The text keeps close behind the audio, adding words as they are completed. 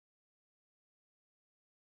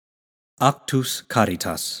Actus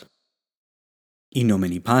Caritas. In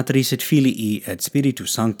nomine Patris et Filii et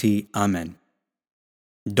Spiritus Sancti. Amen.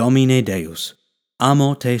 Domine Deus,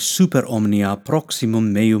 amo te super omnia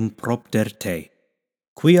proximum meum propter te,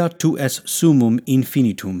 quia tu es summum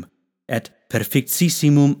infinitum et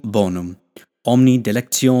perfectissimum bonum, omni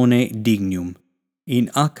delectione dignum,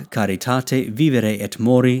 in ac caritate vivere et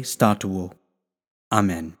mori statuo.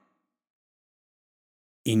 Amen.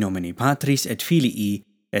 In nomine Patris et Filii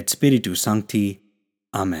et Spiritus Sancti.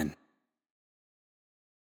 Amen.